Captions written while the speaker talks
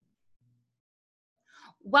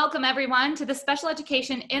Welcome everyone to the Special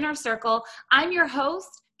Education Inner Circle. I'm your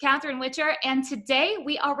host, Catherine Witcher, and today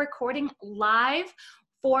we are recording live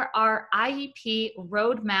for our IEP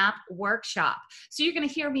Roadmap Workshop. So you're going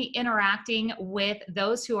to hear me interacting with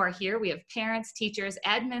those who are here. We have parents, teachers,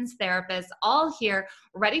 admins, therapists, all here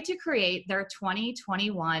ready to create their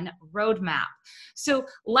 2021 roadmap. So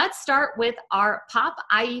let's start with our POP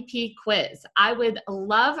IEP quiz. I would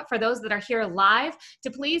love for those that are here live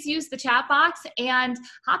to please use the chat box and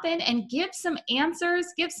hop in and give some answers,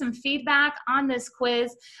 give some feedback on this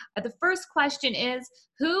quiz. The first question is,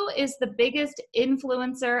 who is the biggest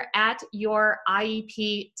influencer at your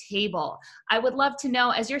IEP table? I would love to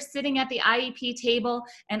know, as you're sitting at the IEP table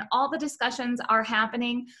and all the discussions are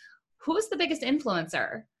happening, who's the biggest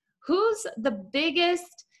influencer? Who's the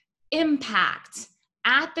biggest impact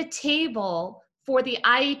at the table for the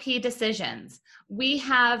IEP decisions? We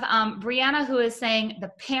have Brianna who is saying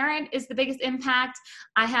the parent is the biggest impact.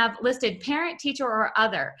 I have listed parent, teacher, or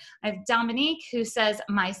other. I have Dominique who says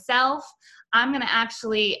myself. I'm going to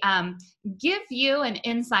actually give you an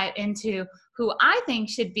insight into who I think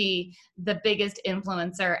should be the biggest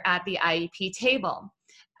influencer at the IEP table.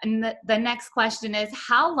 And the next question is,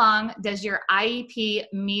 how long does your IEP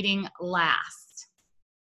meeting last?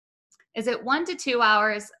 Is it 1 to 2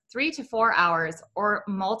 hours, 3 to 4 hours, or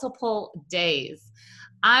multiple days?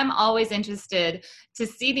 I'm always interested to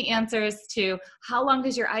see the answers to how long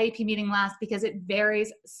does your IEP meeting last, because it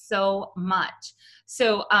varies so much.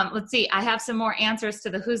 So let's see, I have some more answers to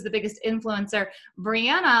the who's the biggest influencer.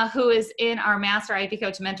 Brianna, who is in our Master IEP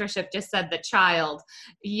Coach Mentorship, just said the child.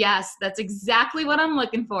 Yes, that's exactly what I'm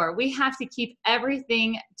looking for. We have to keep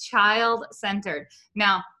everything child-centered.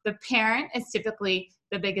 Now, the parent is typically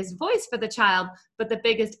the biggest voice for the child, but the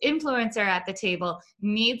biggest influencer at the table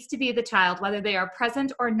needs to be the child, whether they are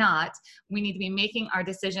present or not. We need to be making our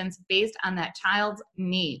decisions based on that child's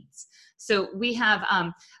needs. So we have,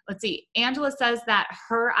 let's see, Angela says that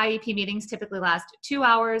her IEP meetings typically last 2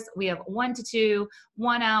 hours. We have 1 to 2,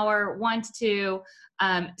 1 hour, 1 to 2.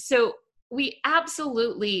 So we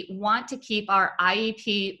absolutely want to keep our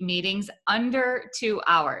IEP meetings under 2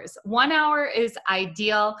 hours. 1 hour is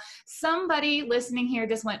ideal. Somebody listening here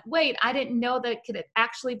just went, wait, I didn't know that it could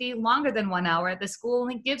actually be longer than 1 hour. The school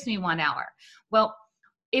only gives me 1 hour. Well,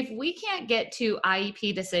 if we can't get to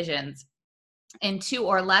IEP decisions in 2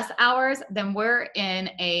 or less hours, then we're in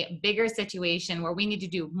a bigger situation where we need to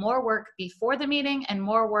do more work before the meeting and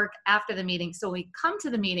more work after the meeting. So when we come to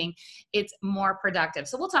the meeting, it's more productive.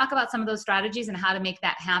 So we'll talk about some of those strategies and how to make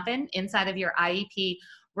that happen inside of your IEP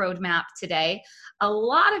roadmap today. A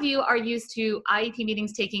lot of you are used to IEP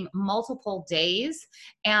meetings taking multiple days,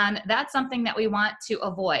 and that's something that we want to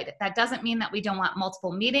avoid. That doesn't mean that we don't want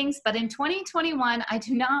multiple meetings, but in 2021, I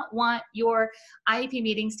do not want your IEP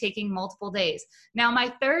meetings taking multiple days. Now,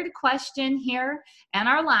 my third question here, and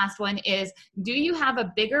our last one, is, do you have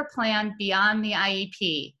a bigger plan beyond the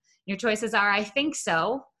IEP? Your choices are, I think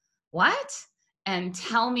so, what, and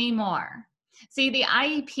tell me more. See, the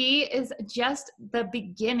IEP is just the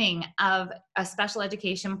beginning of a special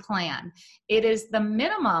education plan. It is the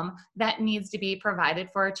minimum that needs to be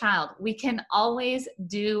provided for a child. We can always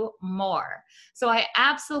do more. So I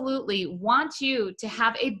absolutely want you to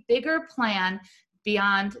have a bigger plan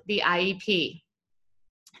beyond the IEP.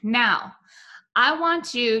 Now, I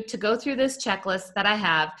want you to go through this checklist that I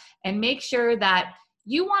have and make sure that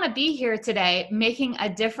you want to be here today making a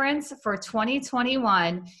difference for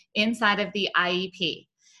 2021 inside of the IEP.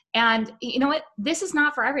 And you know what? This is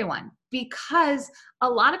not for everyone, because a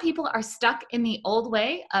lot of people are stuck in the old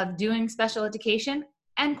way of doing special education,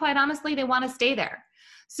 and quite honestly, they want to stay there.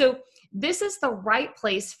 So this is the right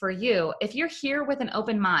place for you if you're here with an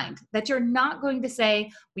open mind, that you're not going to say,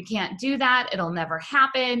 we can't do that, it'll never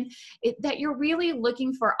happen, that you're really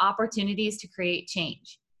looking for opportunities to create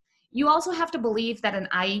change. You also have to believe that an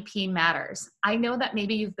IEP matters. I know that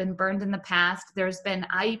maybe you've been burned in the past. There's been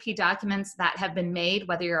IEP documents that have been made,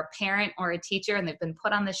 whether you're a parent or a teacher, and they've been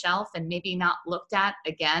put on the shelf and maybe not looked at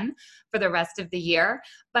again for the rest of the year.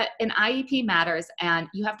 But an IEP matters, and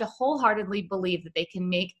you have to wholeheartedly believe that they can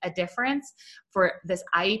make a difference for this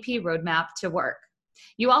IEP roadmap to work.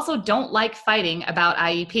 You also don't like fighting about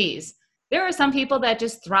IEPs. There are some people that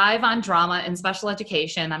just thrive on drama in special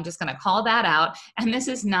education. I'm just going to call that out, and this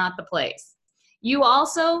is not the place. You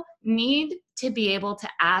also need to be able to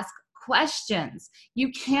ask questions.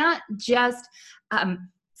 You can't just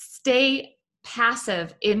stay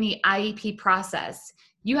passive in the IEP process.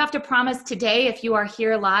 You have to promise today, if you are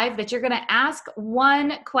here live, that you're going to ask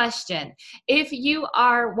one question. If you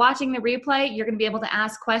are watching the replay, you're going to be able to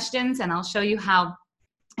ask questions, and I'll show you how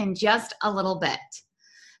in just a little bit.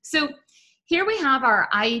 So Here we have our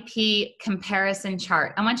IEP comparison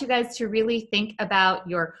chart. I want you guys to really think about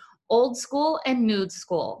your old school and new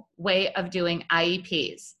school way of doing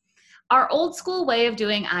IEPs. Our old school way of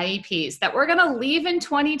doing IEPs that we're going to leave in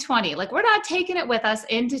 2020, like we're not taking it with us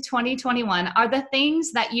into 2021, are the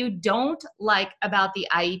things that you don't like about the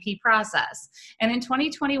IEP process. And in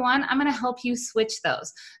 2021, I'm going to help you switch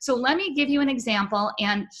those. So let me give you an example.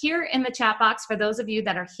 And here in the chat box, for those of you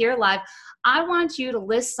that are here live, I want you to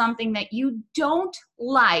list something that you don't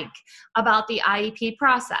like about the IEP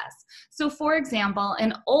process. So for example,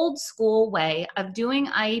 an old school way of doing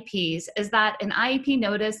IEPs is that an IEP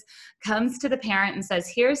notice comes to the parent and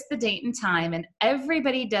says, here's the date and time, and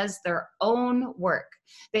everybody does their own work.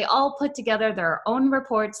 They all put together their own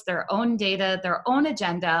reports, their own data, their own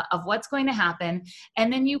agenda of what's going to happen,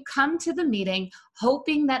 and then you come to the meeting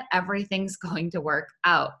hoping that everything's going to work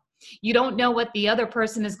out. You don't know what the other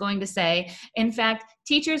person is going to say. In fact,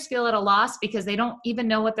 teachers feel at a loss because they don't even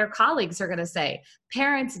know what their colleagues are going to say.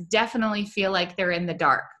 Parents definitely feel like they're in the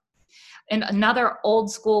dark. And another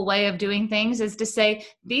old school way of doing things is to say,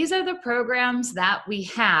 these are the programs that we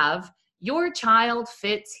have. Your child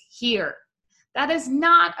fits here. That is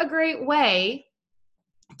not a great way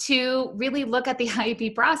to really look at the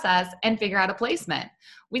IEP process and figure out a placement.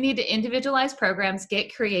 We need to individualize programs,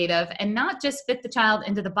 get creative, and not just fit the child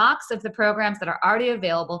into the box of the programs that are already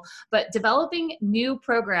available, but developing new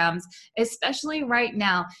programs, especially right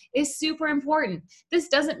now, is super important. This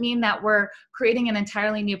doesn't mean that we're creating an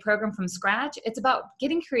entirely new program from scratch. It's about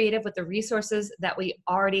getting creative with the resources that we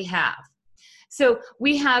already have. So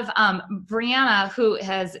we have Brianna, who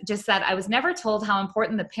has just said, I was never told how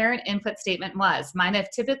important the parent input statement was. Mine have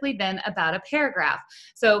typically been about a paragraph.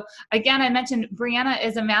 So again, I mentioned Brianna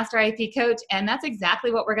is a master IEP coach, and that's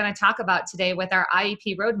exactly what we're going to talk about today with our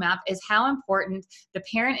IEP roadmap, is how important the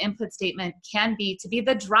parent input statement can be to be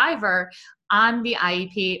the driver on the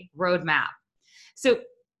IEP roadmap. So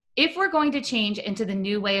if we're going to change into the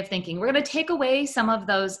new way of thinking, we're going to take away some of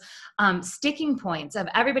those sticking points of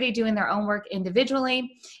everybody doing their own work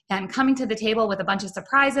individually and coming to the table with a bunch of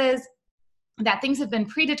surprises, that things have been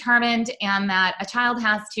predetermined and that a child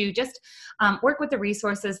has to just work with the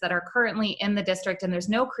resources that are currently in the district, and there's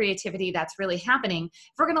no creativity that's really happening.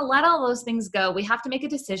 If we're going to let all those things go, we have to make a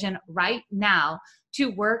decision right now to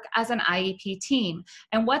work as an IEP team.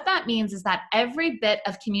 And what that means is that every bit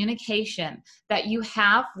of communication that you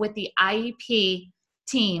have with the IEP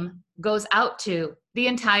team goes out to the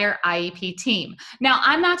entire IEP team. Now,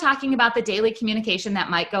 I'm not talking about the daily communication that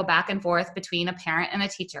might go back and forth between a parent and a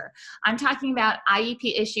teacher. I'm talking about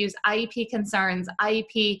IEP issues, IEP concerns,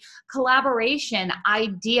 IEP collaboration,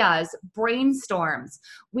 ideas, brainstorms.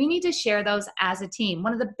 We need to share those as a team.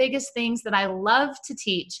 One of the biggest things that I love to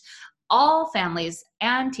teach all families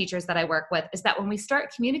and teachers that I work with is that when we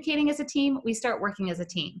start communicating as a team, we start working as a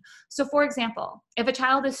team. So for example, if a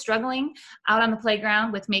child is struggling out on the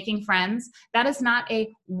playground with making friends, that is not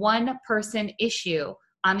a one-person issue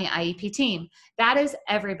on the IEP team. That is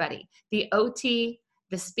everybody. The OT,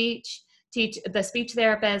 the speech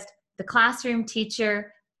therapist, the classroom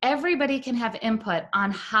teacher, everybody can have input on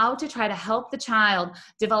how to try to help the child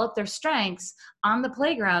develop their strengths on the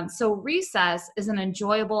playground so recess is an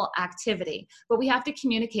enjoyable activity. But we have to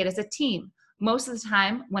communicate as a team. Most of the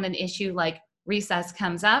time when an issue like recess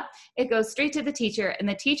comes up, it goes straight to the teacher, and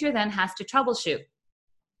the teacher then has to troubleshoot.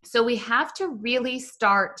 So we have to really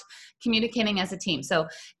start communicating as a team. So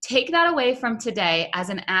take that away from today as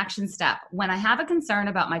an action step. When I have a concern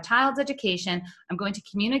about my child's education, I'm going to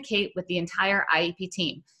communicate with the entire IEP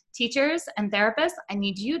team. Teachers and therapists, I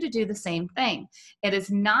need you to do the same thing. It is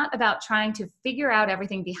not about trying to figure out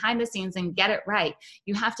everything behind the scenes and get it right.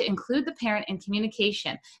 You have to include the parent in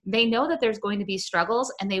communication. They know that there's going to be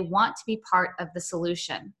struggles and they want to be part of the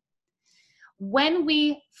solution. When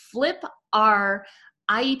we flip our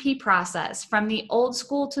IEP process from the old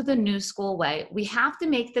school to the new school way, we have to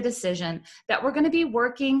make the decision that we're going to be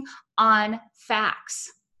working on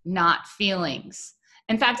facts, not feelings.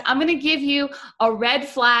 In fact, I'm going to give you a red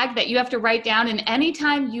flag that you have to write down, and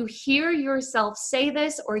anytime you hear yourself say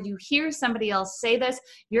this or you hear somebody else say this,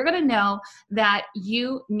 you're going to know that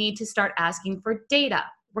you need to start asking for data.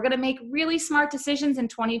 We're going to make really smart decisions in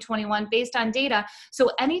 2021 based on data.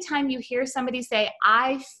 So anytime you hear somebody say,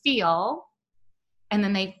 I feel, and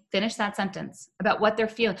then they finish that sentence about what they're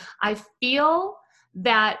feeling. I feel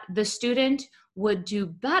that the student would do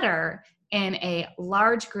better in a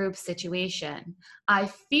large group situation. I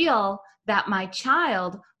feel that my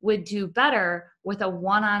child would do better with a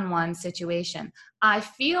one-on-one situation. I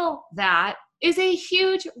feel that, is a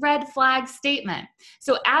huge red flag statement.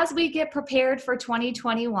 So as we get prepared for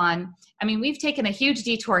 2021, I mean, we've taken a huge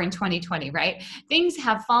detour in 2020, right? Things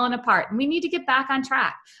have fallen apart and we need to get back on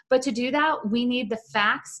track. But to do that, we need the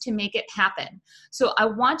facts to make it happen. So I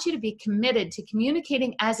want you to be committed to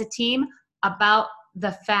communicating as a team about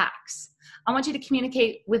the facts. I want you to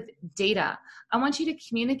communicate with data. I want you to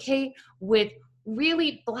communicate with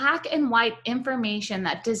really black and white information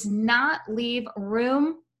that does not leave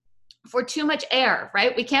room for too much air,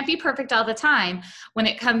 right? We can't be perfect all the time when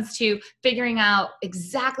it comes to figuring out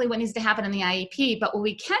exactly what needs to happen in the IEP, but what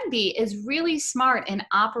we can be is really smart and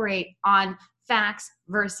operate on facts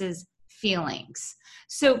versus feelings.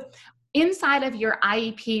 So inside of your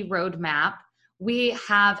IEP roadmap, we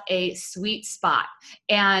have a sweet spot.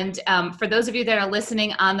 And for those of you that are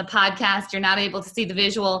listening on the podcast, you're not able to see the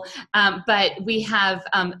visual, but we have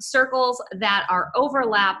circles that are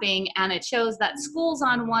overlapping, and it shows that school's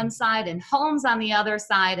on one side and home's on the other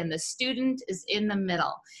side, and the student is in the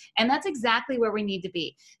middle. And that's exactly where we need to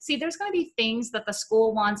be. See, there's going to be things that the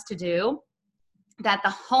school wants to do that the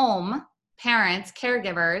home, parents,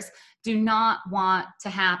 caregivers, do not want to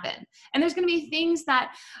happen. And there's going to be things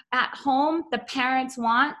that at home the parents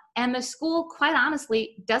want and the school, quite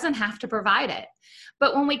honestly, doesn't have to provide it.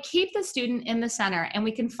 But when we keep the student in the center and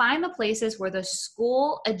we can find the places where the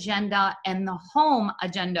school agenda and the home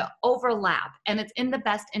agenda overlap and it's in the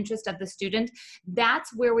best interest of the student,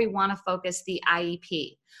 that's where we want to focus the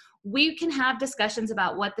IEP. We can have discussions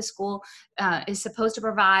about what the school is supposed to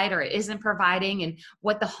provide or isn't providing, and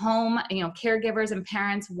what the home, caregivers and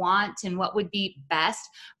parents want and what would be best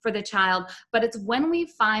for the child. But it's when we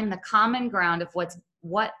find the common ground of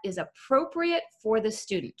what is appropriate for the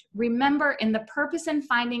student. Remember, in the purpose and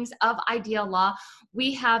findings of Ideal Law,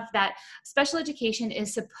 we have that special education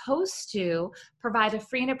is supposed to provide a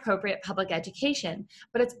free and appropriate public education,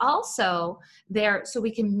 but it's also there so we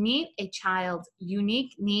can meet a child's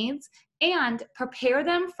unique needs and prepare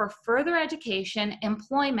them for further education,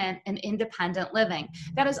 employment, and independent living.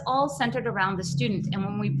 That is all centered around the student. And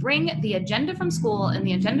when we bring the agenda from school and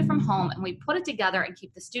the agenda from home and we put it together and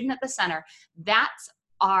keep the student at the center, that's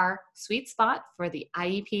our sweet spot for the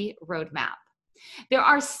IEP roadmap. There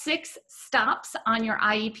are 6 stops on your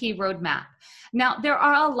IEP roadmap. Now, there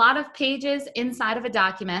are a lot of pages inside of a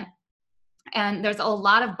document, and there's a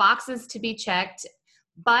lot of boxes to be checked.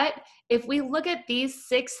 But if we look at these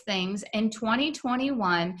 6 things in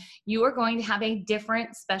 2021, you are going to have a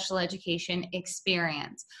different special education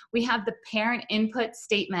experience. We have the parent input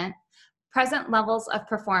statement, present levels of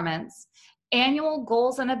performance, annual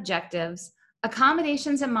goals and objectives,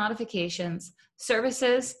 accommodations and modifications,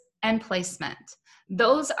 services, and placement.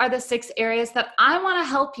 Those are the 6 areas that I want to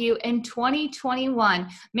help you in 2021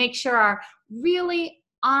 make sure are really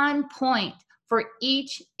on point for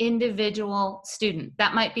each individual student.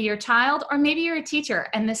 That might be your child, or maybe you're a teacher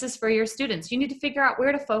and this is for your students. You need to figure out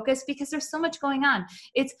where to focus because there's so much going on.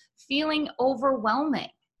 It's feeling overwhelming.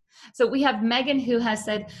 So we have Megan who has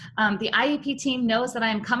said, the IEP team knows that I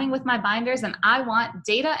am coming with my binders and I want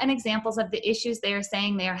data and examples of the issues they are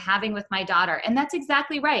saying they are having with my daughter. And that's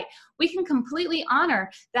exactly right. We can completely honor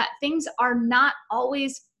that things are not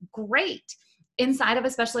always great inside of a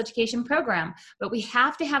special education program, but we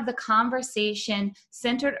have to have the conversation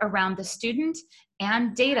centered around the student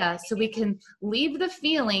and data so we can leave the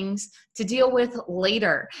feelings to deal with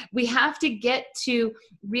later. We have to get to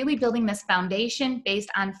really building this foundation based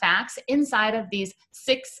on facts inside of these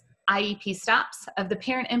 6 IEP stops of the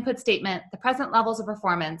parent input statement, the present levels of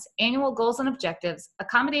performance, annual goals and objectives,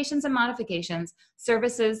 accommodations and modifications,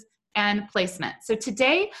 services, and placement. So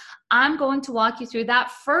today, I'm going to walk you through that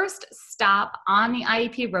first stop on the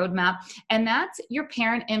IEP roadmap, and that's your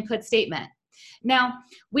parent input statement. Now,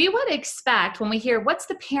 we would expect when we hear what's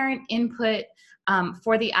the parent input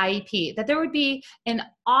for the IEP, that there would be an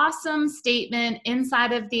awesome statement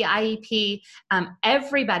inside of the IEP.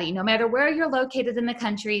 Everybody, no matter where you're located in the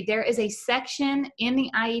country, there is a section in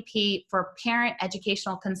the IEP for parent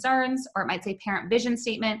educational concerns, or it might say parent vision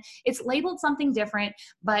statement. It's labeled something different,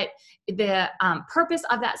 but the purpose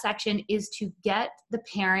of that section is to get the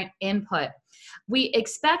parent input. We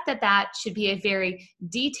expect that that should be a very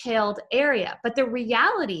detailed area, but the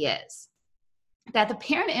reality is that the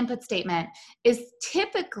parent input statement is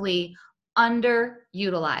typically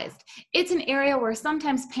underutilized. It's an area where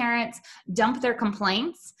sometimes parents dump their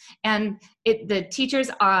complaints, and the teachers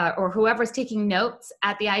or whoever's taking notes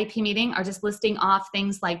at the IEP meeting are just listing off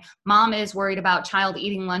things like, mom is worried about child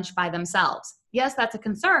eating lunch by themselves. Yes, that's a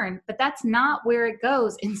concern, but that's not where it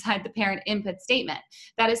goes inside the parent input statement.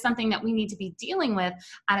 That is something that we need to be dealing with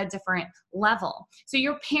at a different level. So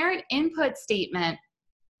your parent input statement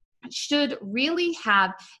should really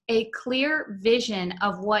have a clear vision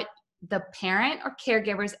of what the parent or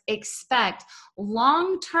caregivers expect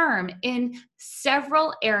long-term in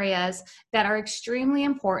several areas that are extremely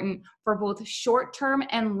important for both short-term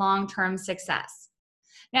and long-term success.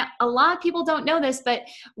 Now, a lot of people don't know this, but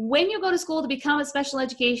when you go to school to become a special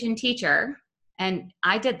education teacher, and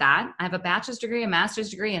I did that. I have a bachelor's degree, a master's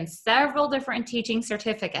degree, and several different teaching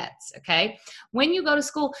certificates, okay? When you go to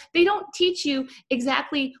school, they don't teach you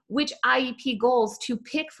exactly which IEP goals to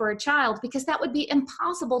pick for a child because that would be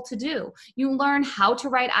impossible to do. You learn how to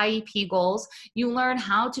write IEP goals. You learn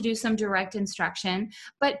how to do some direct instruction,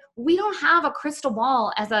 but we don't have a crystal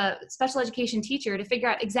ball as a special education teacher to figure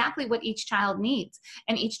out exactly what each child needs.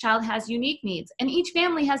 And each child has unique needs, and each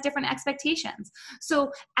family has different expectations.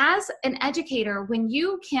 So as an educator, when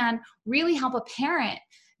you can really help a parent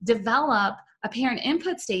develop a parent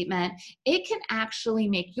input statement, it can actually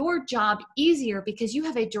make your job easier because you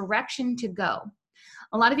have a direction to go.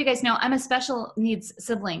 A lot of you guys know I'm a special needs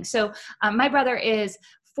sibling. So my brother is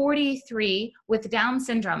 43 with Down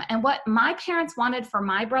syndrome. And what my parents wanted for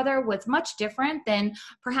my brother was much different than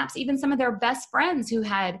perhaps even some of their best friends who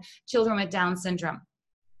had children with Down syndrome.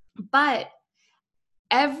 But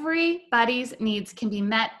everybody's needs can be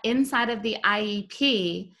met inside of the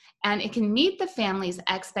IEP, and it can meet the family's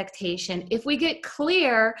expectation if we get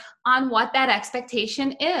clear on what that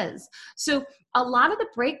expectation is. So a lot of the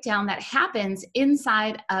breakdown that happens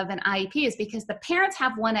inside of an IEP is because the parents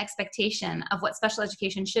have one expectation of what special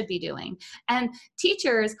education should be doing, and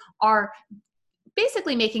teachers are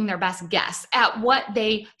basically making their best guess at what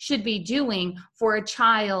they should be doing for a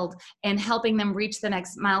child and helping them reach the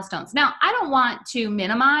next milestones. Now, I don't want to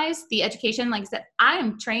minimize the education. Like I said, I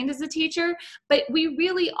am trained as a teacher, but we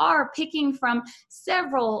really are picking from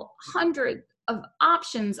several hundred of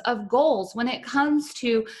options of goals when it comes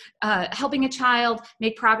to helping a child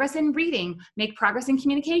make progress in reading, make progress in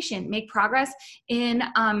communication, make progress in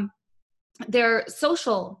their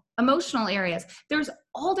social, emotional areas. There's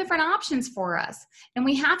all different options for us. And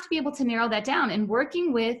we have to be able to narrow that down. And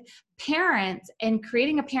working with parents and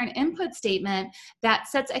creating a parent input statement that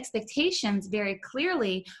sets expectations very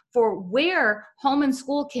clearly for where home and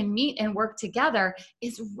school can meet and work together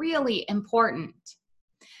is really important.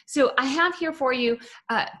 So I have here for you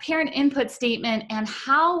a parent input statement and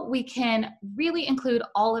how we can really include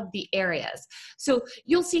all of the areas. So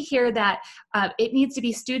you'll see here that it needs to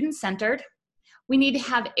be student-centered. We need to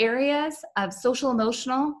have areas of social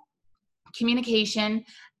emotional, communication,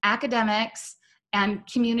 academics, and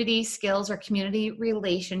community skills or community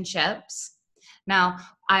relationships. Now,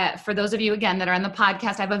 for those of you, again, that are on the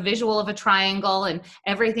podcast, I have a visual of a triangle and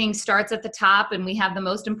everything starts at the top, and we have the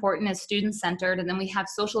most important as student-centered, and then we have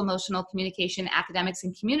social, emotional, communication, academics,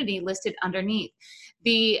 and community listed underneath.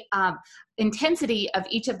 The intensity of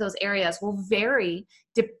each of those areas will vary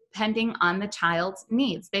depending on the child's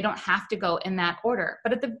needs. They don't have to go in that order.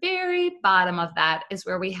 But at the very bottom of that is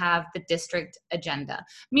where we have the district agenda,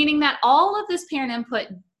 meaning that all of this parent input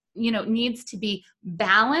needs to be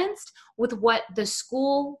balanced with what the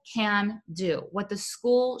school can do, what the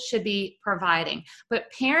school should be providing.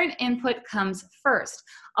 But parent input comes first.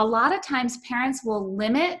 A lot of times parents will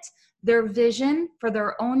limit their vision for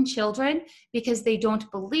their own children because they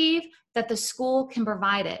don't believe that the school can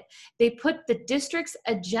provide it. They put the district's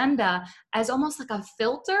agenda as almost like a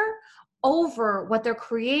filter over what they're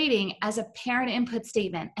creating as a parent input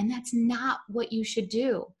statement. And that's not what you should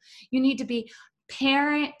do. You need to be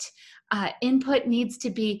parent input needs to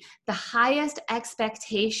be the highest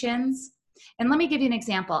expectations. And let me give you an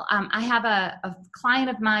example. I have a client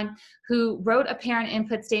of mine who wrote a parent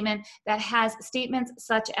input statement that has statements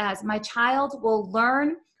such as, my child will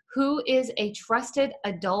learn who is a trusted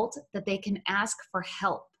adult that they can ask for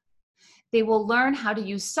help. They will learn how to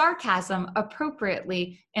use sarcasm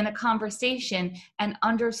appropriately in a conversation and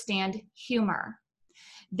understand humor.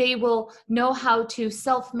 They will know how to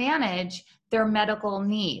self-manage their medical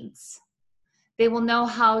needs. They will know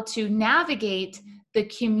how to navigate the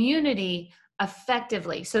community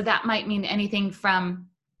effectively. So that might mean anything from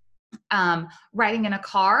riding in a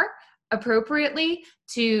car appropriately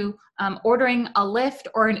to ordering a Lyft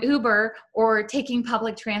or an Uber or taking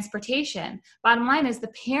public transportation. Bottom line is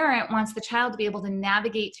the parent wants the child to be able to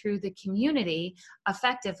navigate through the community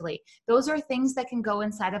effectively. Those are things that can go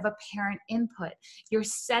inside of a parent input. You're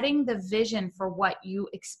setting the vision for what you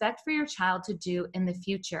expect for your child to do in the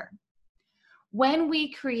future. When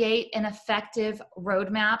we create an effective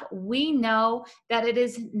roadmap, we know that it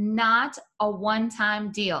is not a one-time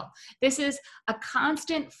deal. This is a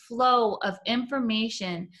constant flow of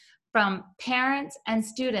information from parents and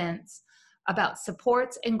students about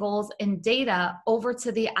supports and goals and data over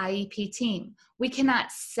to the IEP team. We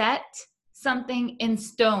cannot set something in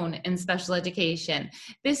stone in special education.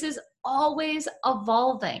 This is always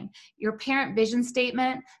evolving. Your parent vision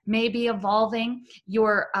statement may be evolving.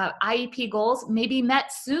 Your IEP goals may be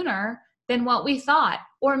met sooner than what we thought,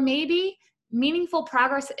 or maybe meaningful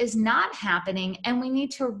progress is not happening and we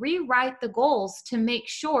need to rewrite the goals to make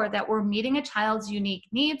sure that we're meeting a child's unique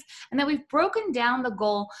needs and that we've broken down the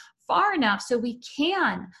goal far enough so we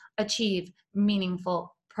can achieve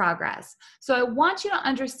meaningful progress. So I want you to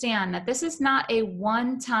understand that this is not a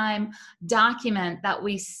one-time document that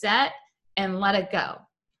we set and let it go.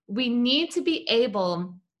 We need to be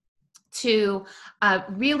able to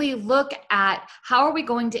really look at how are we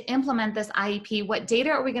going to implement this IEP, what data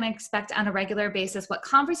are we going to expect on a regular basis, what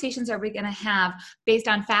conversations are we going to have based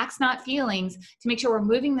on facts, not feelings, to make sure we're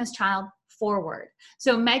moving this child forward.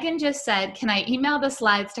 So Megan just said, can I email the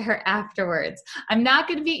slides to her afterwards? I'm not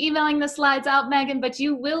going to be emailing the slides out, Megan, but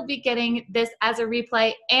you will be getting this as a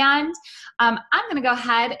replay. And I'm going to go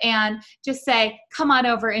ahead and just say, come on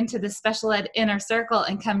over into the Special Ed Inner Circle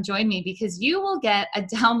and come join me, because you will get a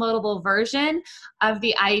downloadable version of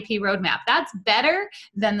the IEP roadmap. That's better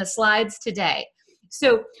than the slides today.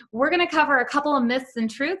 So we're going to cover a couple of myths and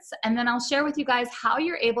truths, and then I'll share with you guys how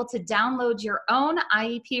you're able to download your own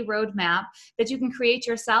IEP roadmap that you can create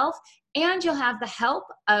yourself, and you'll have the help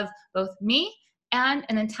of both me and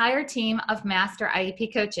an entire team of master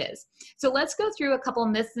IEP coaches. So let's go through a couple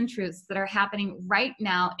myths and truths that are happening right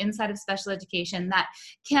now inside of special education that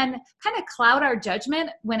can kind of cloud our judgment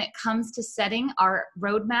when it comes to setting our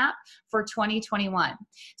roadmap for 2021.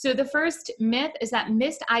 So the first myth is that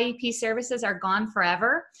missed IEP services are gone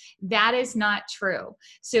forever. That is not true.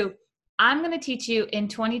 So I'm going to teach you in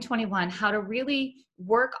 2021 how to really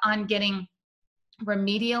work on getting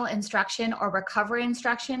remedial instruction or recovery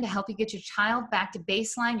instruction to help you get your child back to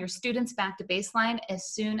baseline, your students back to baseline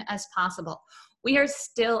as soon as possible. We are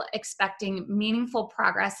still expecting meaningful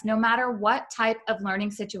progress no matter what type of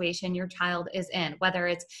learning situation your child is in, whether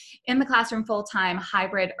it's in the classroom full-time,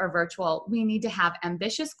 hybrid, or virtual. We need to have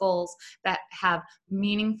ambitious goals that have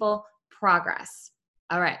meaningful progress.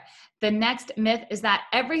 All right. The next myth is that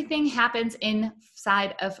everything happens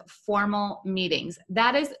inside of formal meetings.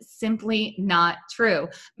 That is simply not true.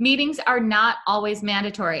 Meetings are not always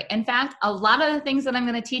mandatory. In fact, a lot of the things that I'm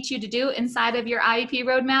going to teach you to do inside of your IEP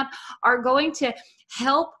roadmap are going to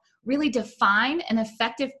help really define an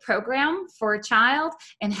effective program for a child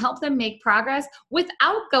and help them make progress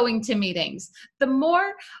without going to meetings. The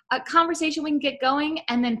more conversation we can get going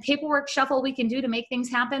and then paperwork shuffle we can do to make things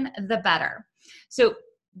happen, the better. So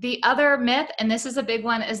the other myth, and this is a big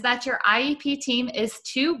one, is that your IEP team is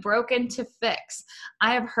too broken to fix.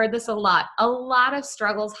 I have heard this a lot. A lot of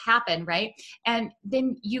struggles happen, right? And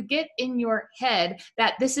then you get in your head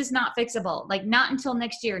that this is not fixable, like not until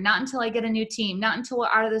next year, not until I get a new team, not until we're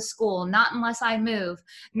out of the school, not unless I move,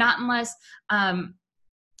 not unless,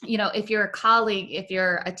 you know, if you're a colleague, if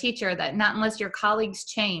you're a teacher, that not unless your colleagues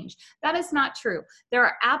change. That is not true. There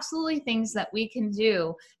are absolutely things that we can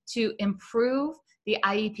do to improve the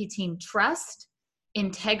IEP team trust,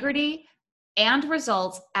 integrity, and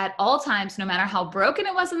results at all times, no matter how broken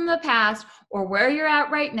it was in the past or where you're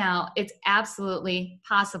at right now. It's absolutely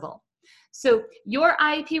possible. So your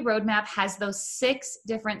IEP roadmap has those 6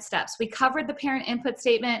 different steps. We covered the parent input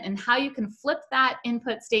statement and how you can flip that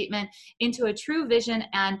input statement into a true vision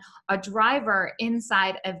and a driver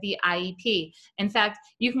inside of the IEP. In fact,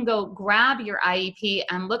 you can go grab your IEP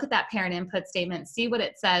and look at that parent input statement, see what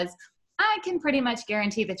it says. I can pretty much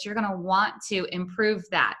guarantee that you're going to want to improve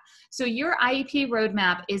that. So your IEP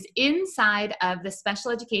roadmap is inside of the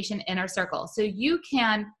Special Education Inner Circle. So you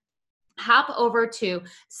can hop over to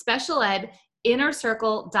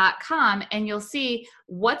specialedinnercircle.com and you'll see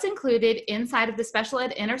what's included inside of the Special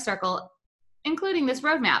Ed Inner Circle, including this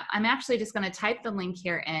roadmap. I'm actually just going to type the link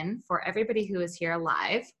here in for everybody who is here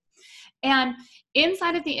live. And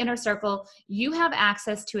inside of the Inner Circle, you have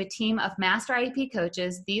access to a team of master IEP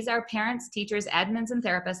coaches. These are parents, teachers, admins, and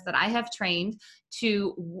therapists that I have trained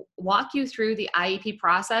to walk you through the IEP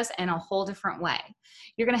process in a whole different way.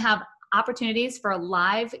 You're going to have opportunities for a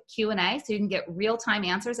live Q&A so you can get real-time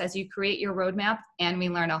answers as you create your roadmap, and we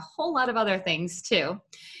learn a whole lot of other things too.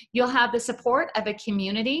 You'll have the support of a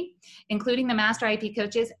community, including the master IEP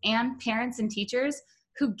coaches and parents and teachers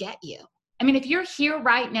who get you. I mean, if you're here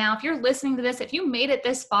right now, if you're listening to this, if you made it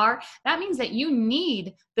this far, that means that you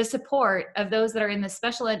need the support of those that are in the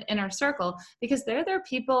Special Ed Inner Circle, because they're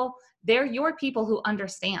your people who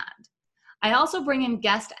understand. I also bring in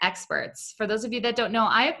guest experts. For those of you that don't know,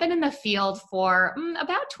 I have been in the field for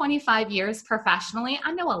about 25 years professionally.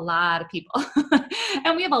 I know a lot of people,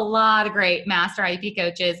 and we have a lot of great master IEP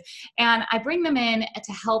coaches, and I bring them in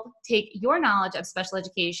to help take your knowledge of special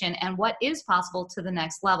education and what is possible to the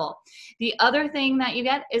next level. The other thing that you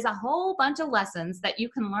get is a whole bunch of lessons that you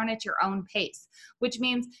can learn at your own pace, which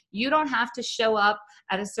means you don't have to show up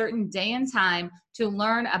at a certain day and time to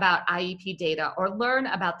learn about IEP data or learn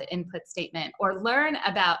about the input statement or learn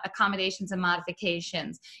about accommodations and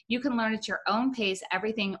modifications. You can learn at your own pace,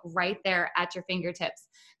 everything right there at your fingertips.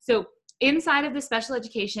 So inside of the Special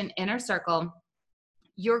Education Inner Circle,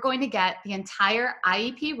 you're going to get the entire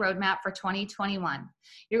IEP roadmap for 2021.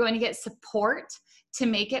 You're going to get support to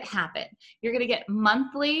make it happen. You're going to get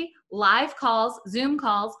monthly live calls, Zoom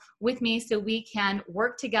calls with me so we can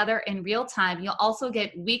work together in real time. You'll also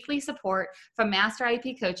get weekly support from master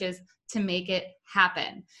IEP coaches to make it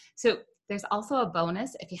happen. So there's also a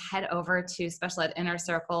bonus. If you head over to Special Ed Inner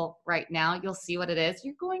Circle right now, you'll see what it is.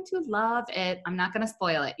 You're going to love it. I'm not going to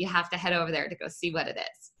spoil it. You have to head over there to go see what it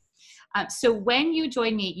is. So when you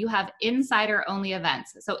join me, you have insider-only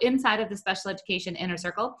events. So inside of the Special Education Inner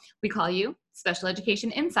Circle, we call you Special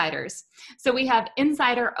Education Insiders. So we have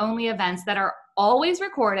insider-only events that are always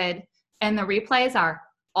recorded, and the replays are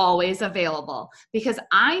always available because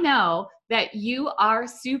I know that you are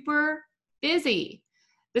super busy.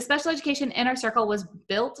 The Special Education Inner Circle was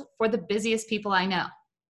built for the busiest people I know.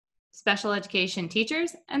 Special education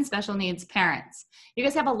teachers and special needs parents. You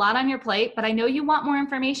guys have a lot on your plate, but I know you want more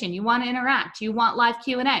information. You want to interact. You want live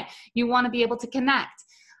Q&A. You want to be able to connect.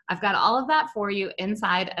 I've got all of that for you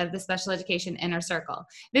inside of the Special Education Inner Circle.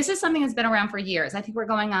 This is something that's been around for years. I think we're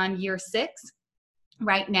going on year 6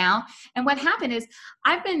 right now. And what happened is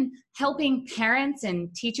I've been helping parents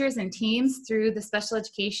and teachers and teams through the special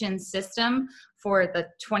education system for the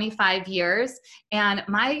 25 years. And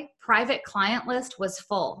my private client list was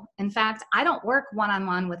full. In fact, I don't work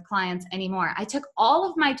one-on-one with clients anymore. I took all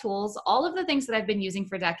of my tools, all of the things that I've been using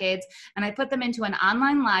for decades, and I put them into an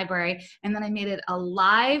online library, and then I made it a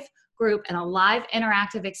live group and a live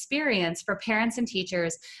interactive experience for parents and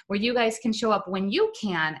teachers where you guys can show up when you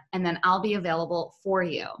can, and then I'll be available for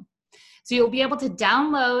you. So you'll be able to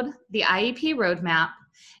download the IEP roadmap,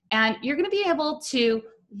 and you're going to be able to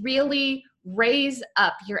really raise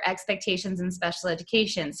up your expectations in special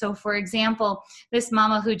education. So for example, this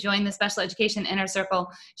mama who joined the Special Education Inner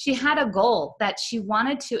Circle, she had a goal that she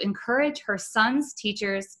wanted to encourage her son's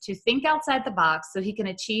teachers to think outside the box so he can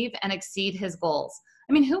achieve and exceed his goals.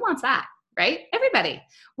 I mean, who wants that, right? Everybody.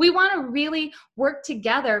 We want to really work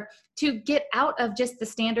together to get out of just the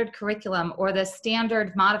standard curriculum or the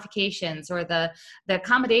standard modifications or the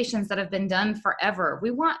accommodations that have been done forever. We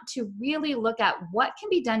want to really look at what can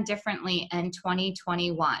be done differently in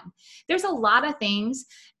 2021. There's a lot of things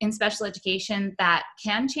in special education that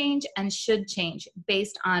can change and should change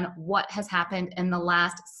based on what has happened in the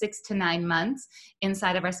last 6 to 9 months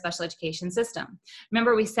inside of our special education system.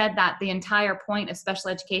 Remember, we said that the entire point of special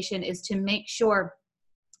education is to make sure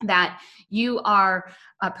that you are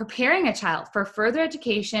preparing a child for further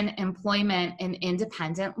education, employment, and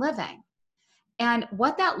independent living. And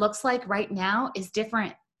what that looks like right now is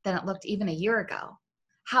different than it looked even a year ago.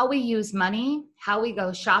 How we use money, how we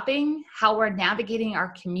go shopping, how we're navigating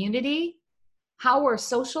our community, how we're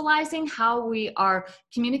socializing, how we are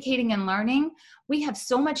communicating and learning. We have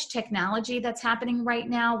so much technology that's happening right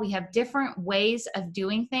now. We have different ways of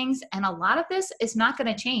doing things, and a lot of this is not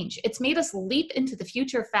going to change. It's made us leap into the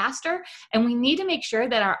future faster, and we need to make sure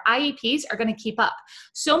that our IEPs are going to keep up.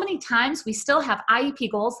 So many times we still have IEP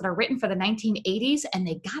goals that are written for the 1980s, and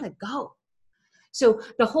they got to go. So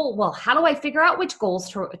the whole, well, how do I figure out which goals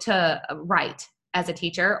to write as a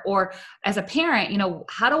teacher or as a parent? You know,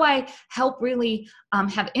 how do I help really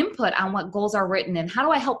have input on what goals are written, and how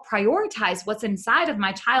do I help prioritize what's inside of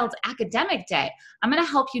my child's academic day? I'm going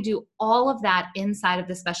to help you do all of that inside of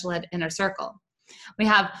the Special Ed Inner Circle. We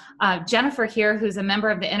have Jennifer here, who's a member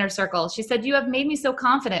of the Inner Circle. She said, "You have made me so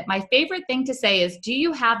confident. My favorite thing to say is, do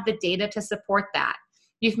you have the data to support that?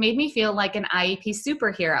 You've made me feel like an IEP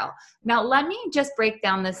superhero." Now, let me just break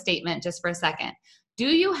down this statement just for a second. Do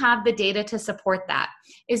you have the data to support that?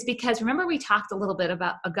 Is because, remember, we talked a little bit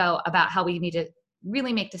ago about how we need to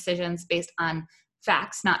really make decisions based on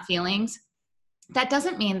facts, not feelings. That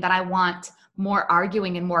doesn't mean that I want more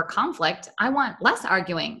arguing and more conflict. I want less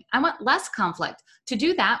arguing. I want less conflict. To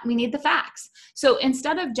do that, we need the facts. So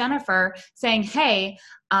instead of Jennifer saying, hey,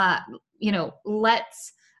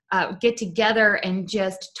 let's get together and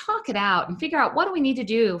just talk it out and figure out what do we need to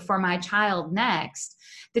do for my child next,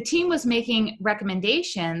 the team was making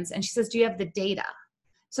recommendations, and she says, do you have the data?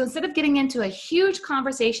 So instead of getting into a huge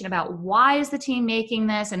conversation about why is the team making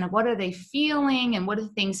this and what are they feeling and what do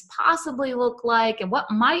things possibly look like and what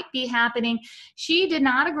might be happening, she did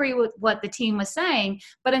not agree with what the team was saying.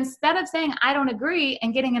 But instead of saying, I don't agree,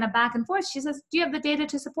 and getting in a back and forth, she says, do you have the data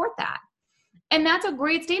to support that? And that's a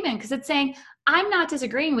great statement because it's saying, I'm not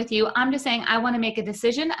disagreeing with you. I'm just saying I want to make a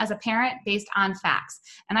decision as a parent based on facts.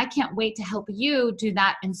 And I can't wait to help you do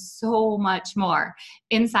that and so much more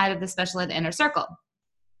inside of the Special Ed Inner Circle.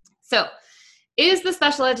 So, is the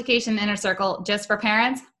Special Education Inner Circle just for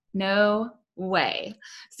parents? No way.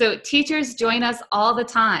 So teachers join us all the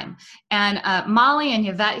time. And Molly and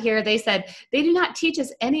Yvette here, they said they do not teach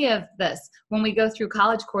us any of this when we go through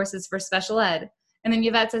college courses for special ed. And then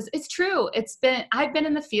Yvette says, it's true. I've been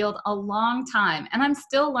in the field a long time and I'm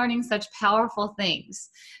still learning such powerful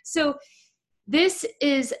things. So this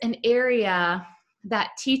is an area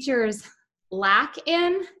that teachers lack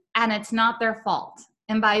in, and it's not their fault.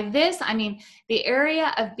 And by this, I mean the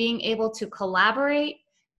area of being able to collaborate,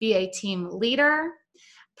 be a team leader,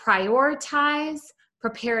 prioritize,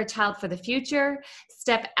 prepare a child for the future,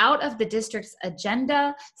 step out of the district's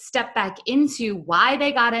agenda, step back into why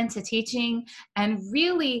they got into teaching, and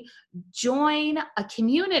really join a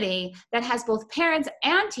community that has both parents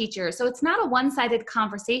and teachers. So it's not a one-sided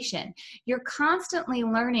conversation. You're constantly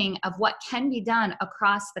learning of what can be done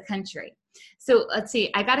across the country. So let's see,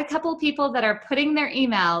 I got a couple of people that are putting their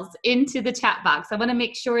emails into the chat box. I want to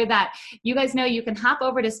make sure that you guys know you can hop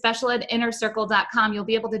over to specialedinnercircle.com. You'll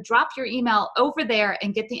be able to drop your email over there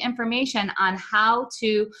and get the information on how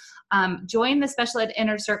to join the Special Ed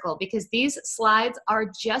Inner Circle, because these slides are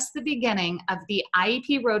just the beginning of the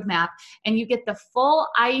IEP roadmap, and you get the full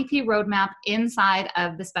IEP roadmap inside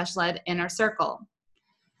of the Special Ed Inner Circle.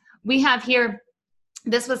 We have here,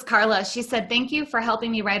 this was Carla. She said, thank you for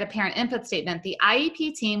helping me write a parent input statement. The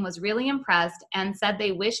IEP team was really impressed and said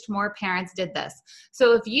they wished more parents did this.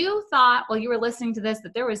 So if you thought while you were listening to this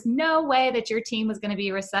that there was no way that your team was going to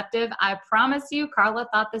be receptive, I promise you, Carla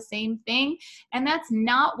thought the same thing. And that's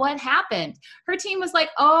not what happened. Her team was like,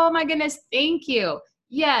 oh my goodness, thank you.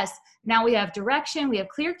 Yes, now we have direction, we have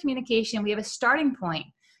clear communication, we have a starting point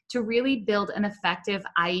to really build an effective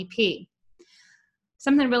IEP.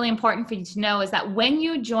 Something really important for you to know is that when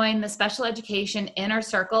you join the Special Education Inner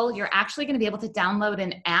Circle, you're actually going to be able to download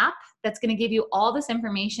an app that's going to give you all this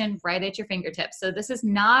information right at your fingertips. So this is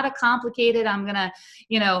not a complicated, I'm going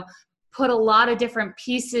to, put a lot of different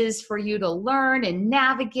pieces for you to learn and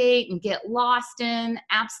navigate and get lost in.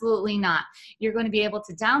 Absolutely not. You're going to be able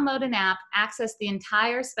to download an app, access the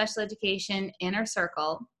entire Special Education Inner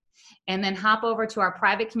Circle, and then hop over to our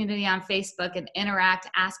private community on Facebook and interact,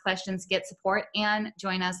 ask questions, get support, and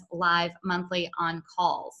join us live monthly on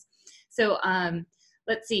calls. So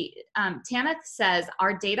let's see. Tanith says,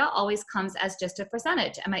 our data always comes as just a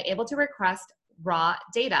percentage. Am I able to request raw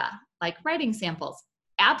data, like writing samples?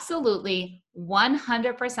 Absolutely,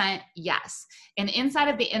 100% yes. And inside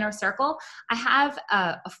of the Inner Circle, I have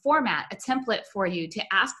a format, a template for you to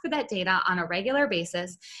ask for that data on a regular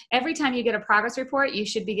basis. Every time you get a progress report, you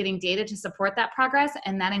should be getting data to support that progress,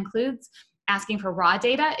 and that includes asking for raw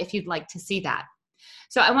data if you'd like to see that.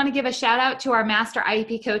 So I want to give a shout out to our Master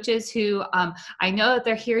IEP coaches who I know that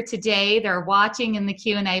they're here today. They're watching in the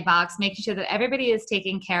Q&A box, making sure that everybody is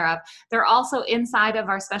taken care of. They're also inside of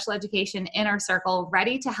our Special Education Inner Circle,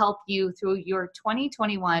 ready to help you through your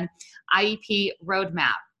 2021 IEP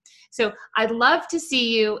roadmap. So I'd love to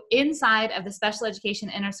see you inside of the Special Education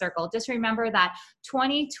Inner Circle. Just remember that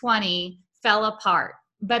 2020 fell apart.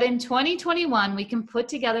 But in 2021, we can put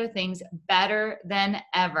together things better than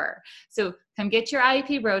ever. So come get your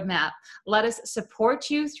IEP roadmap. Let us support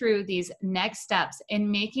you through these next steps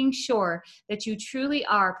in making sure that you truly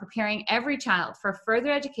are preparing every child for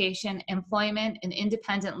further education, employment, and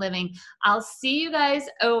independent living. I'll see you guys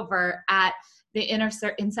over at the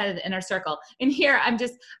inside of the Inner Circle. And here,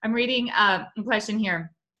 I'm reading a question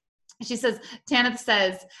here. She says, Tanith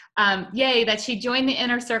says, yay, that she joined the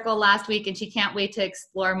Inner Circle last week and she can't wait to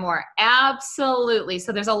explore more. Absolutely.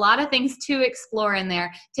 So there's a lot of things to explore in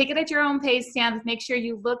there. Take it at your own pace, Tanith. Make sure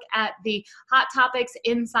you look at the hot topics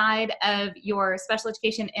inside of your Special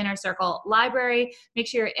Education Inner Circle library. Make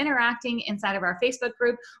sure you're interacting inside of our Facebook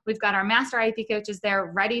group. We've got our Master IEP coaches there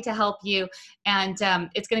ready to help you. And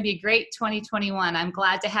it's going to be a great 2021. I'm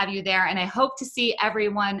glad to have you there. And I hope to see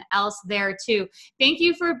everyone else there too. Thank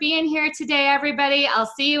you for being here today, everybody. I'll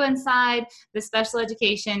see you inside the Special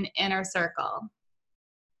Education Inner Circle.